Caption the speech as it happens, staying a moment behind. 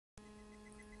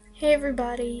Hey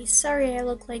everybody, sorry I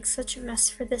look like such a mess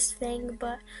for this thing,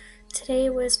 but today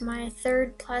was my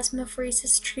third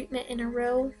plasmapheresis treatment in a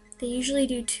row. They usually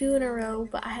do 2 in a row,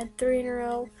 but I had 3 in a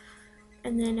row,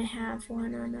 and then I have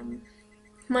one on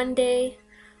Monday,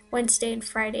 Wednesday, and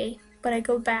Friday. But I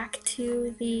go back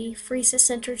to the pheresis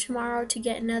center tomorrow to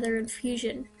get another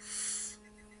infusion.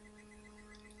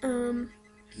 I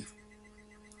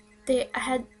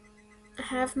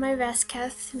have my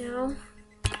Vascath now.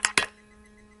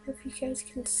 Hope you guys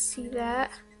can see that.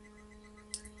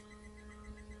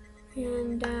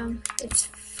 And it's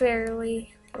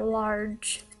fairly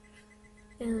large.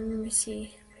 And let me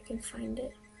see if I can find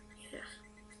it. Yeah.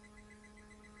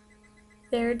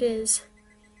 There it is.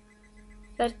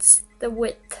 That's the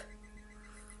width.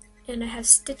 And I have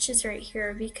stitches right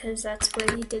here because that's where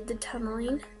they did the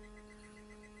tunneling.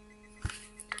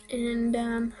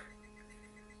 And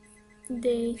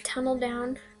they tunnel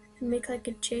down and make like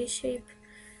a J shape.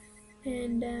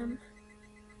 And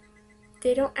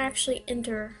they don't actually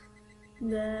enter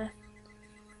the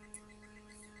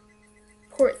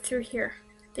port through here.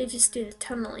 They just do the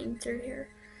tunneling through here.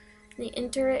 And they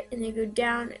enter it and they go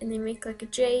down and they make like a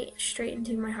J straight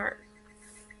into my heart.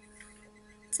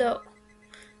 So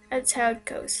that's how it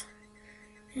goes.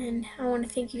 And I want to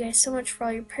thank you guys so much for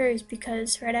all your prayers,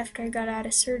 because right after I got out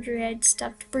of surgery I'd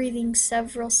stopped breathing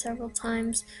several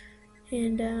times,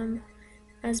 and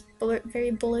I was very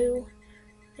blue,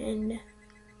 and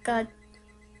God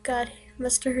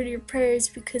must have heard your prayers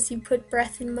because He put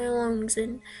breath in my lungs.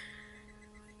 And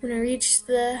when I reached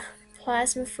the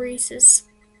plasmapheresis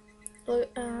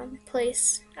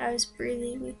place, I was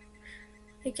breathing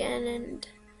again and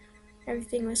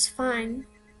everything was fine.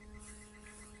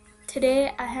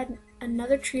 Today I had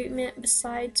another treatment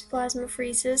besides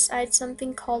plasmapheresis. I had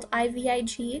something called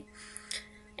IVIG,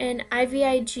 and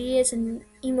IVIG is an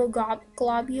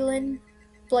immunoglobulin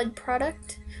blood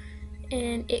product,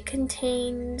 and it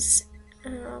contains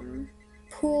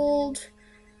pooled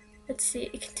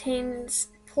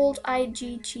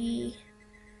IgG,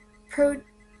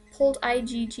 pooled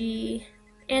IgG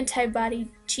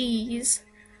antibody Gs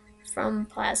from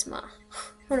plasma.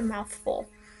 What a mouthful.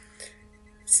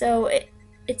 So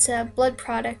it's a blood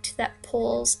product that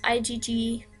pulls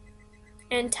IgG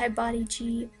antibody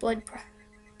G blood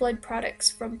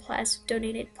products from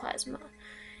donated plasma.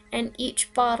 And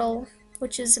each bottle,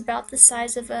 which is about the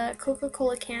size of a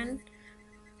Coca-Cola can,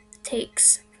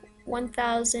 takes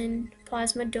 1,000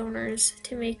 plasma donors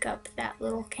to make up that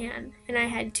little can. And I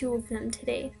had 2 of them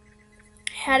today.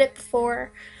 I had it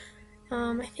before.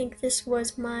 I think this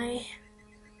was my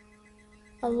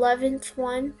 11th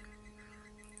one.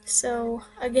 So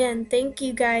again, thank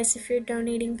you guys if you're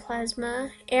donating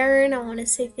plasma. Aaron, I want to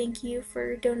say thank you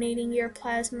for donating your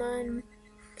plasma in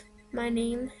my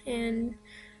name. And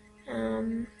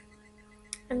I'm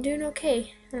doing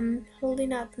okay. I'm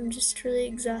holding up. I'm just really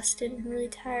exhausted and really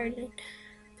tired, and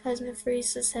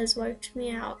plasmapheresis has wiped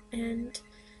me out. And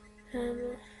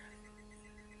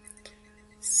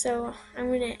so I'm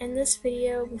going to end this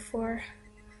video before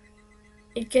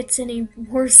it gets any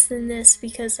worse than this,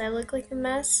 because I look like a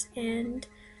mess and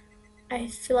I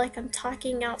feel like I'm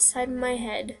talking outside my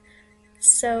head.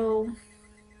 So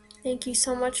thank you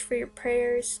so much for your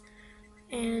prayers,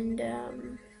 and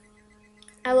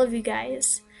I love you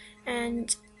guys,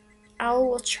 and I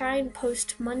will try and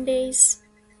post Monday's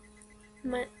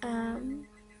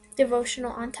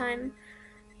devotional on time.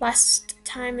 Last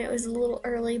time it was a little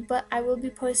early, but I will be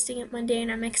posting it Monday, and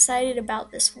I'm excited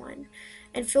about this one.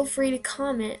 And feel free to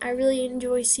comment. I really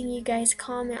enjoy seeing you guys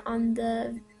comment on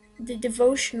the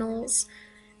devotionals,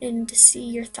 and to see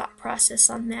your thought process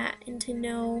on that, and to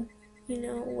know,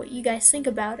 what you guys think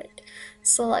about it.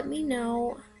 So let me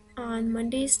know on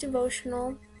Monday's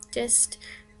devotional. Just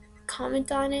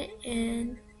comment on it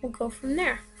and we'll go from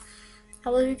there. I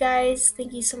love you guys.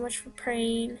 Thank you so much for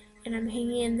praying, and I'm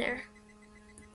hanging in there.